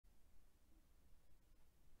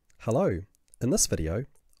Hello, in this video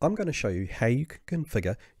I'm going to show you how you can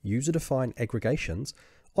configure user-defined aggregations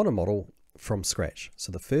on a model from scratch.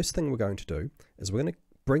 So the first thing we're going to do is we're going to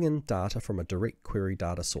bring in data from a direct query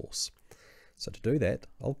data source. So to do that,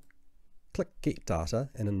 I'll click Get Data,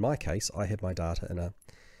 and in my case I have my data in a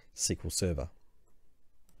SQL Server.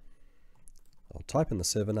 I'll type in the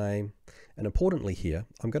server name, and importantly here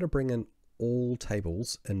I'm going to bring in all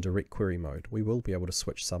tables in direct query mode. We will be able to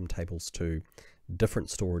switch some tables to different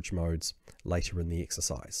storage modes later in the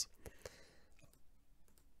exercise.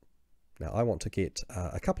 Now I want to get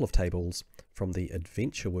a couple of tables from the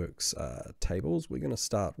AdventureWorks tables. We're going to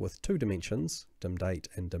start with two dimensions, dim date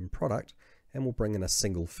and dim product, and we'll bring in a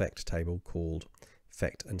single fact table called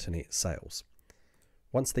fact internet sales.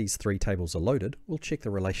 Once these three tables are loaded, we'll check the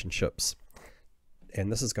relationships,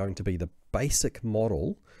 and this is going to be the basic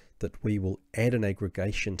model that we will add an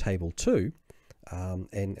aggregation table to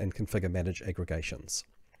and configure manage aggregations.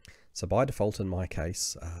 So by default in my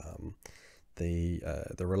case, the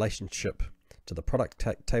relationship to the product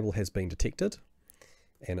table has been detected,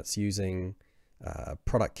 and it's using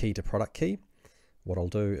product key to product key. What I'll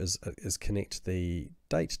do is connect the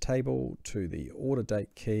date table to the order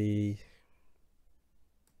date key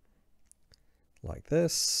like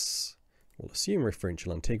this. We'll assume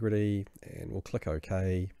referential integrity and we'll click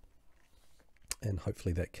OK, and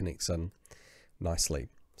hopefully that connects in nicely.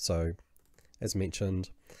 So as mentioned,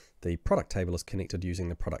 the product table is connected using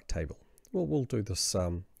the product table. We'll do this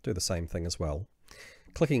do the same thing as well.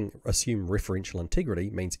 Clicking assume referential integrity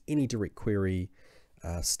means any direct query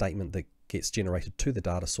statement that gets generated to the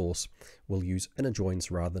data source will use inner joins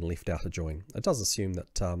rather than left outer join. It does assume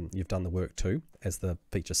that you've done the work too, as the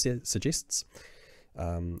feature suggests.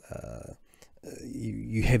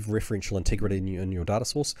 You have referential integrity in your data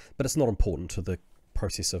source, but it's not important to the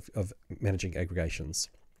process of managing aggregations.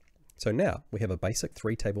 So now we have a basic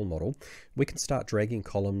three table model. We can start dragging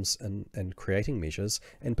columns and creating measures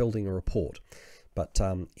and building a report. But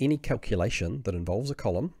any calculation that involves a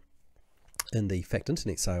column in the fact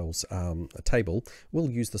internet sales table will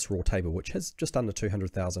use this raw table, which has just under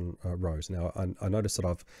 200,000 rows. Now I notice that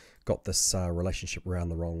I've got this relationship around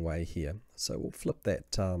the wrong way here, so we'll flip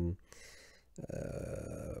that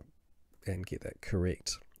and get that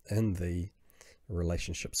correct in the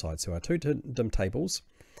relationship side. So our two dim tables,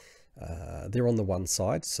 they're on the one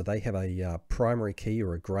side, so they have a primary key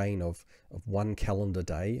or a grain of one calendar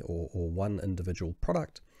day or one individual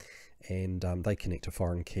product, and they connect to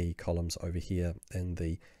foreign key columns over here in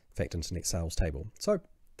the fact internet sales table. So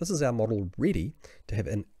this is our model ready to have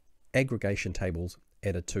an aggregation tables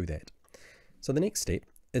added to that. So the next step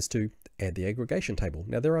is to add the aggregation table.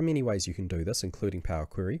 Now there are many ways you can do this, including Power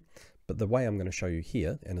Query, but the way I'm going to show you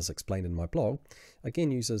here, and as explained in my blog,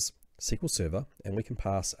 again uses SQL Server, and we can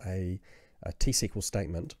pass a T-SQL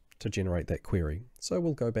statement to generate that query. So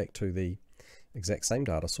we'll go back to the exact same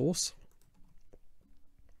data source,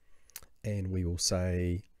 and we will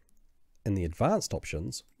say in the advanced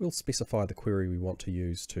options we'll specify the query we want to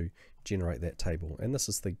use to generate that table, and this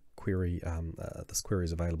is the query. This query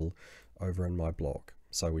is available over in my blog.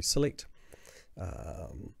 So we select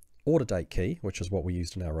order date key, which is what we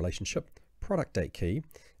used in our relationship, product date key,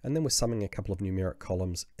 and then we're summing a couple of numeric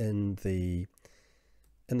columns in the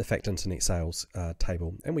fact internet sales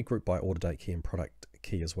table, and we group by order date key and product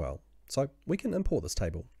key as well. So we can import this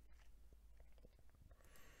table,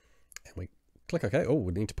 and we click OK. Oh,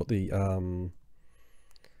 we need to put the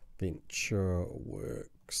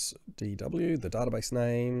VentureWorks DW, the database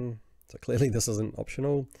name. So clearly this isn't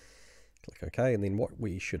optional. Click OK, and then what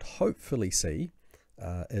we should hopefully see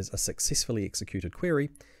is a successfully executed query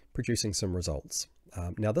producing some results.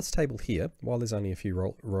 Now this table here, while there's only a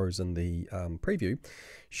few rows in the preview,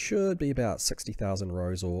 should be about 60,000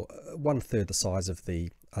 rows, or 1/3 the size of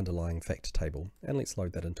the underlying fact table. And let's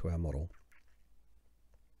load that into our model.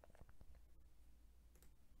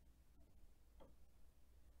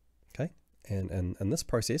 Okay, and this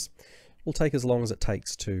process will take as long as it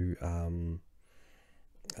takes to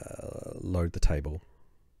load the table,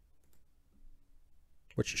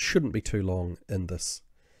 which shouldn't be too long in this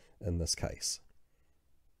case.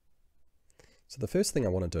 So the first thing I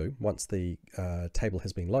want to do once the table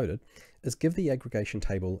has been loaded is give the aggregation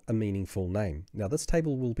table a meaningful name. Now this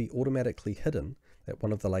table will be automatically hidden at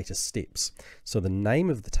one of the latest steps. So the name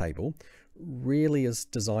of the table really is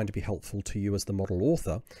designed to be helpful to you as the model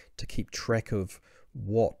author to keep track of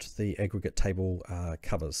what the aggregate table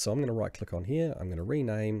covers. So I'm going to right click on here, I'm going to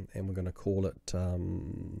rename, and we're going to call it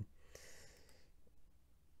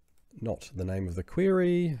not the name of the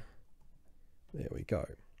query. There we go.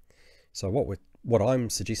 So what what I'm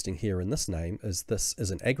suggesting here in this name is this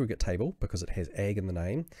is an aggregate table because it has ag in the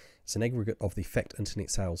name. It's an aggregate of the fact internet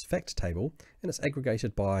sales fact table, and it's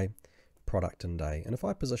aggregated by product and day. And if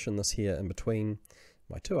I position this here in between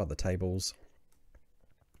my two other tables,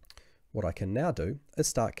 what I can now do is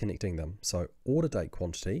start connecting them. So order date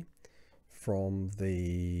quantity from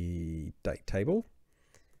the date table,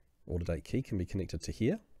 order date key can be connected to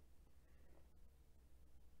here.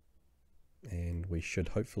 And we should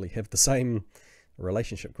hopefully have the same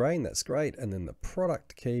relationship grain. That's great. And then the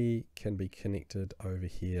product key can be connected over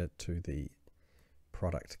here to the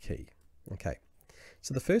product key. Okay.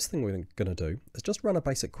 So the first thing we're going to do is just run a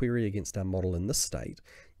basic query against our model in this state,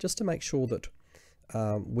 just to make sure that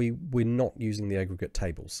we're not using the aggregate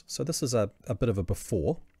tables. So this is a bit of a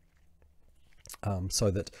before, so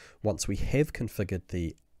that once we have configured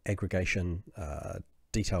the aggregation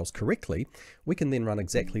details correctly, we can then run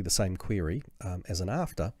exactly the same query as an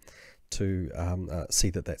after to see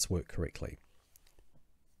that that's worked correctly.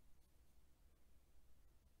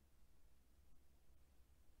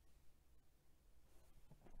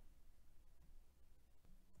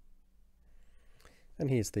 And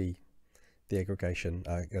here's the aggregation,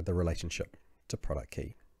 the relationship to product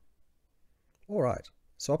key. All right,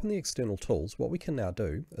 so up in the external tools, what we can now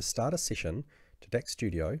do is start a session to DAX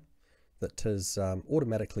Studio that is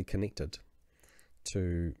automatically connected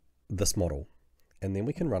to this model. And then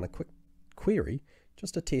we can run a quick query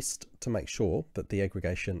just to test to make sure that the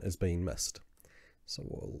aggregation is being missed.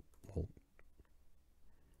 So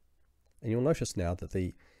and you'll notice now that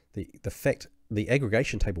the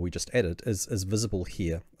aggregation table we just added is visible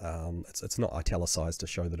here. It's not italicized to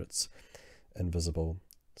show that it's invisible.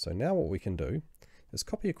 So now what we can do is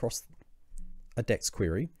copy across a DAX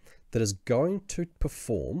query that is going to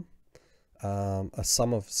perform a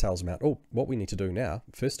sum of sales amount. Oh, what we need to do now,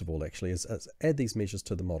 first of all, actually, is add these measures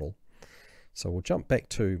to the model. So we'll jump back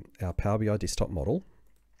to our Power BI desktop model,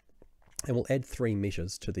 and we'll add 3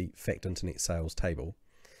 measures to the fact internet sales table.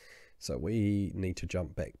 So we need to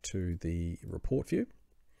jump back to the report view,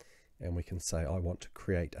 and we can say I want to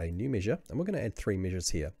create a new measure, and we're going to add 3 measures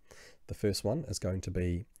here. The first one is going to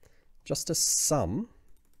be just a sum,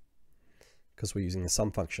 because we're using the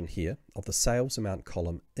sum function here, of the sales amount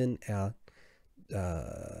column in our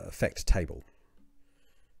fact table.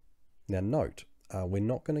 Now note, we're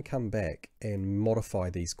not going to come back and modify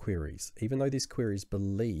these queries. Even though these queries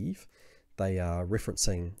believe they are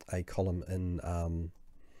referencing a column in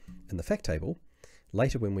the fact table,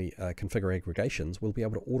 later when we configure aggregations, we'll be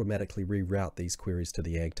able to automatically reroute these queries to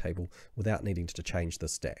the ag table without needing to change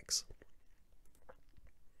this DAX.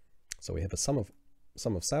 So we have a sum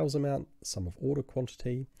of sales amount, sum of order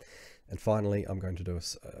quantity, and finally I'm going to do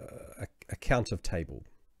a count of table.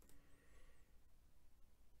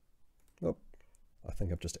 Oh, I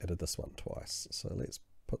think I've just added this one twice. So let's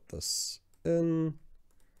put this in,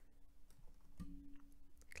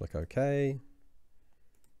 click OK.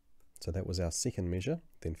 So that was our second measure.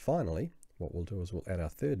 Then finally, what we'll do is we'll add our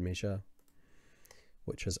third measure,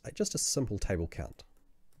 which is just a simple table count.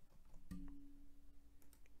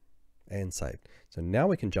 And save. So now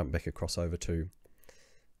we can jump back across over to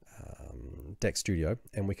DAX Studio,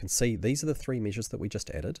 and we can see these are the 3 measures that we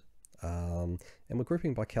just added. And we're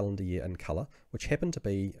grouping by calendar year and color, which happen to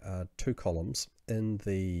be 2 columns in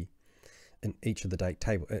each of the date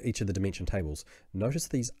table, each of the dimension tables. Notice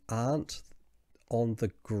these aren't on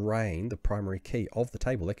the grain, the primary key of the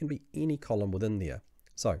table. They can be any column within there.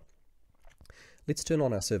 So let's turn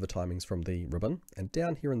on our server timings from the ribbon, and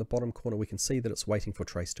down here in the bottom corner we can see that it's waiting for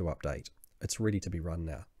trace to update. It's ready to be run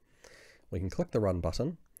now. We can click the run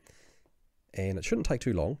button, and it shouldn't take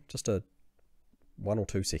too long, just 1 or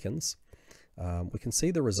 2 seconds. We can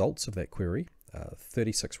see the results of that query,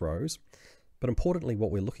 36 rows. But importantly,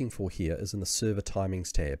 what we're looking for here is in the server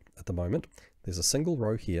timings tab. At the moment, there's a single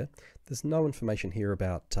row here. There's no information here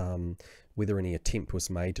about whether any attempt was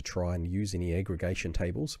made to try and use any aggregation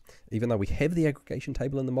tables. Even though we have the aggregation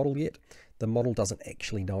table in the model yet, the model doesn't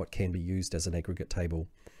actually know it can be used as an aggregate table.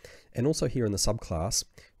 And also here in the subclass,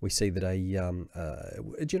 we see that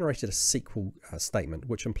it generated a SQL statement,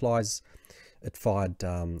 which implies it fired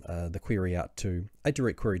the query out to a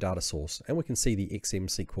direct query data source. And we can see the XM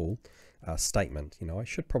SQL statement. You know, I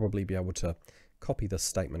should probably be able to copy this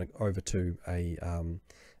statement over to a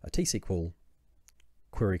T-SQL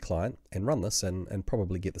query client and run this and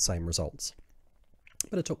probably get the same results.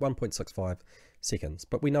 But it took 1.65 seconds.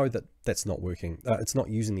 But we know that that's not working. It's not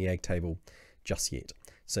using the ag table just yet.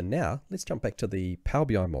 So now let's jump back to the Power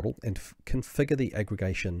BI model and configure the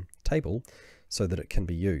aggregation table so that it can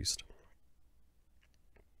be used.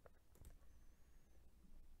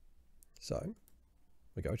 So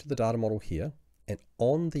we go to the data model here, And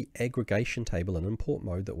on the aggregation table in import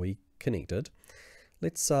mode that we connected,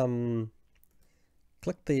 let's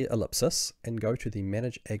click the ellipsis and go to the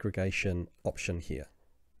Manage Aggregation option here.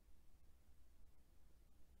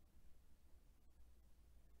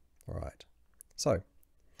 All right, so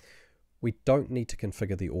we don't need to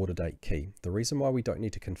configure the order date key. The reason why we don't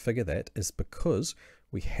need to configure that is because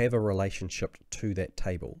we have a relationship to that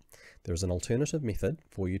table. There's an alternative method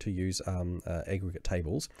for you to use aggregate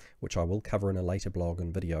tables, which I will cover in a later blog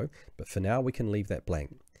and video, but for now we can leave that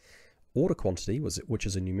blank. Order quantity, which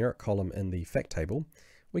is a numeric column in the fact table,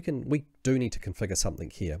 we do need to configure something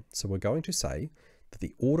here. So we're going to say that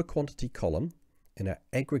the order quantity column in our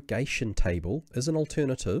aggregation table is an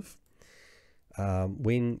alternative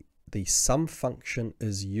when the sum function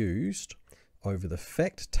is used over the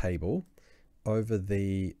fact table over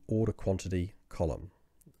the order quantity column.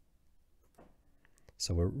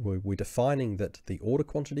 So we're defining that the order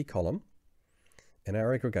quantity column in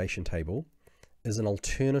our aggregation table is an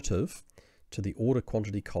alternative to the order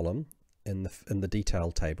quantity column in the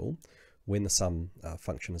detail table when the sum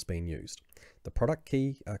function is being used. The product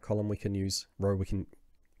key column we can use, row we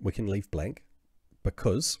can leave blank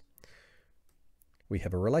because we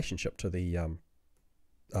have a relationship to the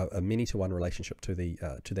a many-to-one relationship to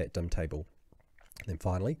that dim table. And then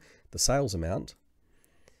finally, the sales amount,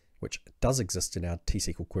 which does exist in our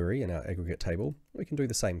T-SQL query in our aggregate table, we can do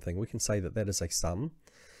the same thing. We can say that that is a sum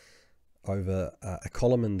over a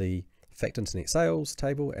column in the fact internet sales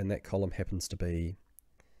table, and that column happens to be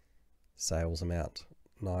sales amount.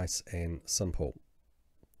 Nice and simple.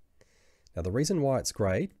 Now the reason why it's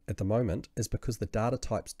grey at the moment is because the data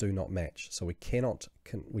types do not match, so we cannot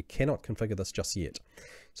configure this just yet.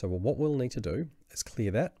 So what we'll need to do is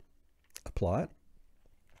clear that, apply it.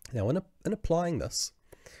 Now in applying this,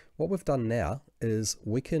 what we've done now is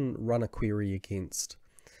we can run a query against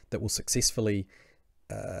that will successfully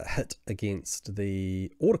hit against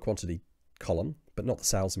the order quantity column, but not the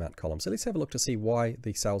sales amount column. So let's have a look to see why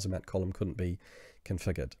the sales amount column couldn't be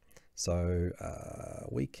configured. So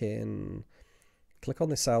we can click on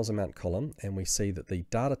the sales amount column and we see that the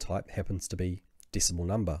data type happens to be decimal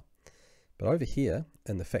number. But over here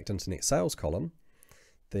in the fact internet sales column,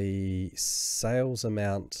 the sales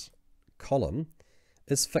amount column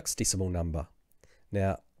is fixed decimal number.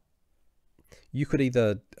 Now you could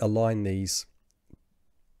either align these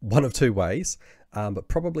one of two ways, but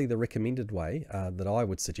probably the recommended way that I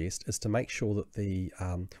would suggest is to make sure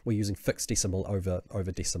that we're using fixed decimal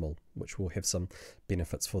over decimal, which will have some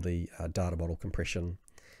benefits for the data model compression.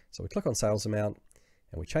 So we click on sales amount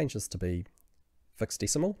and we change this to be fixed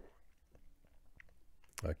decimal.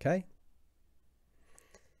 Okay.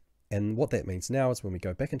 And what that means now is when we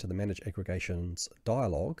go back into the Manage Aggregations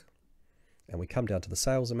dialog and we come down to the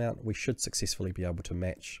sales amount, we should successfully be able to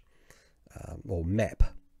match or map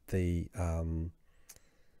the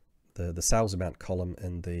sales amount column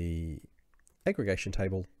in the aggregation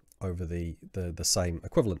table over the same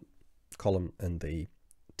equivalent column in the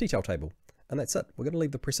detail table. And that's it. We're going to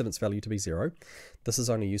leave the precedence value to be 0. This is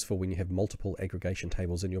only useful when you have multiple aggregation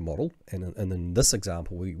tables in your model. And in this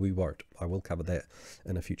example, we won't. I will cover that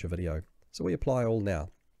in a future video. So we apply all now.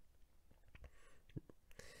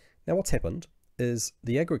 Now what's happened is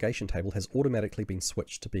the aggregation table has automatically been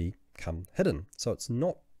switched to become hidden. So it's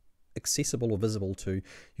not accessible or visible to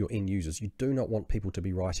your end users. You do not want people to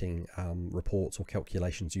be writing reports or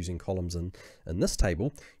calculations using columns in this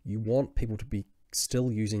table. You want people to be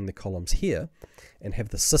still using the columns here and have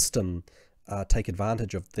the system take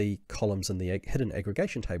advantage of the columns in the hidden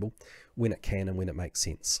aggregation table when it can and when it makes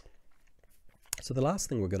sense. So the last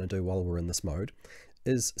thing we're going to do while we're in this mode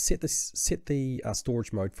is set the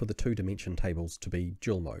storage mode for the 2-dimension tables to be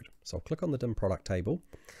dual mode. So I'll click on the dim product table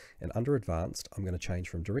and under advanced I'm going to change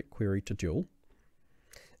from direct query to dual.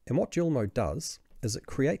 And what dual mode does is it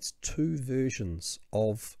creates 2 versions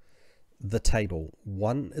of the table.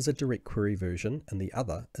 One is a direct query version and the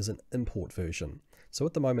other is an import version. So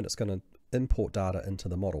at the moment it's going to import data into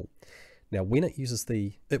the model. Now when it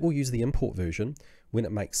will use the import version when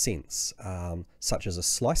it makes sense, such as a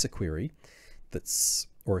slicer query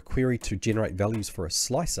or a query to generate values for a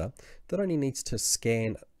slicer that only needs to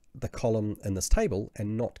scan the column in this table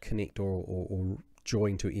and not connect or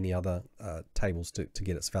join to any other tables to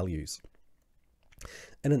get its values.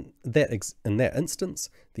 And in that instance,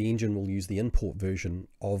 the engine will use the import version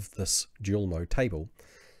of this dual mode table.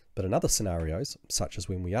 But in other scenarios, such as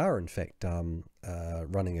when we are in fact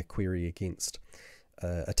running a query against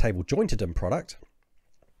a table joined to dim product,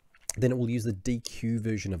 then it will use the DQ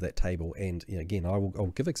version of that table. And again,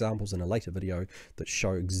 I'll give examples in a later video that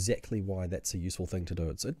show exactly why that's a useful thing to do.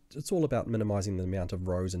 It's all about minimizing the amount of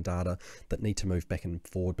rows and data that need to move back and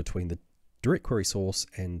forward between the direct query source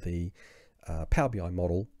and the Power BI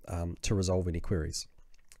model to resolve any queries.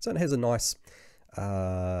 So it has a nice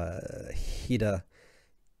header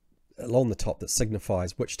along the top that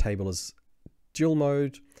signifies which table is dual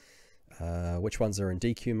mode, which ones are in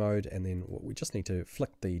DQ mode, and then we just need to flick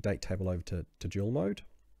the date table over to dual mode.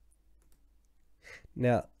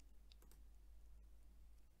 Now,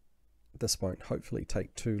 this won't hopefully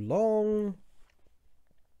take too long.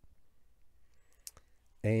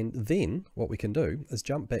 And then what we can do is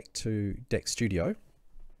jump back to DAX Studio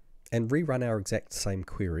and rerun our exact same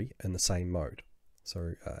query in the same mode.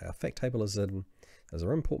 So our fact table is in as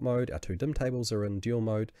our import mode, our two dim tables are in dual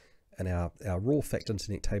mode, and our raw fact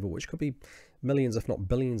internet table, which could be millions if not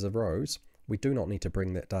billions of rows, we do not need to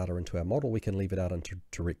bring that data into our model. We can leave it out into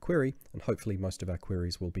direct query, and hopefully most of our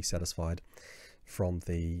queries will be satisfied from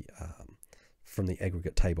the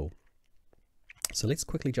aggregate table. So let's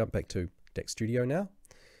quickly jump back to DAX Studio now.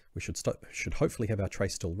 We should hopefully have our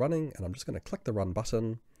trace still running, and I'm just going to click the run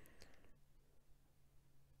button.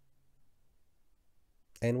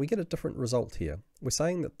 And we get a different result here. We're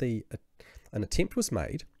saying that an attempt was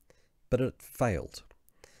made, but it failed.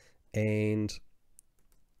 And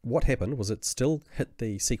what happened was it still hit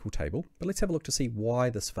the SQL table, but let's have a look to see why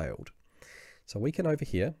this failed. So we can over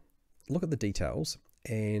here look at the details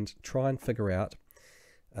and try and figure out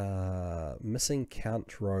missing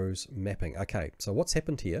count rows mapping. Okay, so what's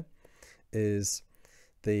happened here is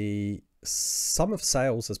the sum of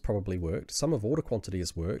sales has probably worked, sum of order quantity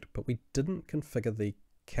has worked, but we didn't configure the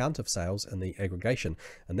count of sales in the aggregation,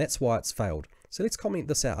 and that's why it's failed. So let's comment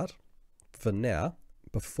this out for now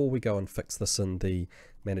before we go and fix this in the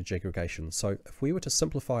manage aggregation. So if we were to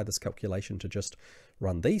simplify this calculation to just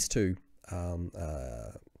run these two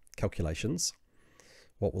calculations,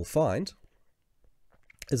 what we'll find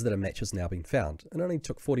is that a match has now been found. It only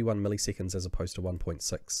took 41 milliseconds as opposed to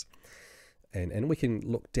 1.6. And we can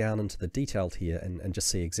look down into the detailed here and just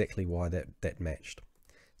see exactly why that matched.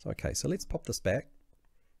 So okay, so let's pop this back,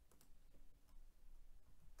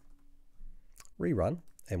 rerun,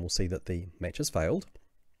 and we'll see that the match has failed.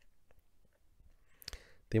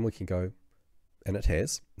 Then we can go, and it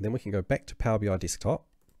has, then we can go back to Power BI Desktop,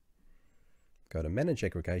 go to Manage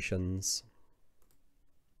Aggregations,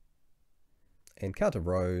 and count of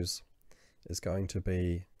rows is going to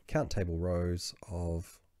be count table rows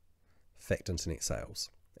of fact internet sales.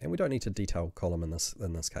 And we don't need to detail column in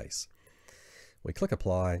this case. We click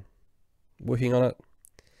apply, working on it,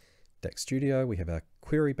 DAX Studio, we have our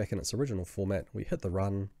query back in its original format, we hit the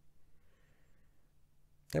run,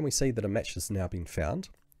 and we see that a match has now been found.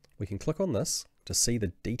 We can click on this to see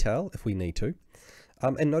the detail if we need to,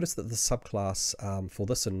 and notice that the subclass for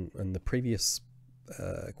this in the previous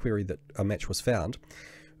query that a match was found,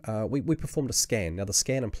 we performed a scan. Now the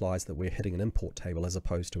scan implies that we're hitting an import table as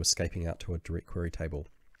opposed to escaping out to a direct query table.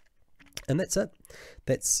 And that's it.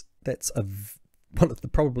 That's one of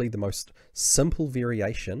probably the most simple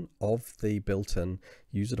variation of the built-in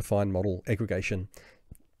user-defined model aggregation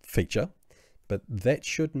feature. But that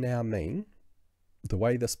should now mean the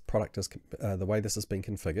way this product is, the way this has been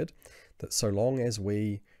configured, that so long as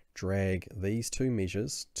we drag these two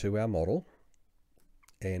measures to our model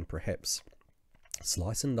and perhaps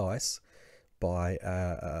slice and dice by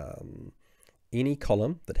any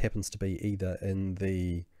column that happens to be either in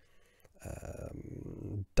the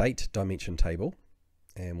date dimension table,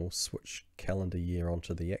 and we'll switch calendar year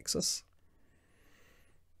onto the axis.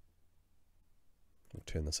 We'll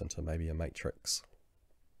turn this into maybe a matrix.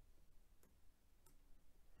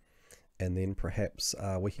 And then perhaps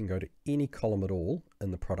we can go to any column at all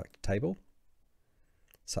in the product table,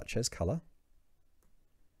 such as color.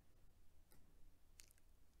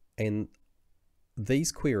 And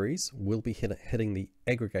these queries will be hitting the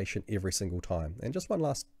aggregation every single time. And just one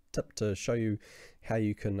last tip to show you how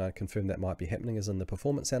you can confirm that might be happening is in the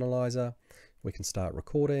performance analyzer. We can start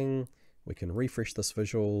recording, we can refresh this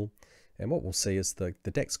visual, and what we'll see is the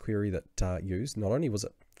DAX query that used, not only was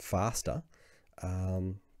it faster,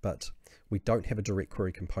 but we don't have a direct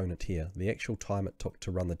query component here. The actual time it took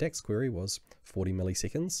to run the DAX query was 40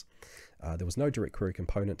 milliseconds. There was no direct query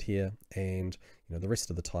component here, and the rest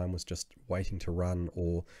of the time was just waiting to run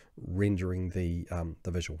or rendering the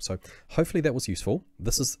visual. So hopefully that was useful.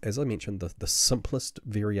 This is, as I mentioned, the simplest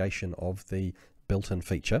variation of the built-in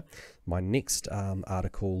feature. My next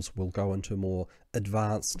articles will go into more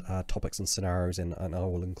advanced topics and scenarios, and I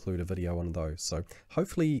will include a video on those. So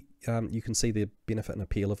hopefully you can see the benefit and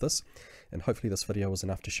appeal of this, and hopefully this video was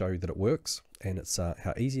enough to show that it works and it's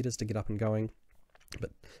how easy it is to get up and going.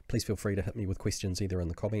 But please feel free to hit me with questions either in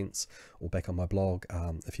the comments or back on my blog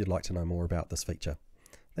if you'd like to know more about this feature.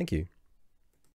 Thank you.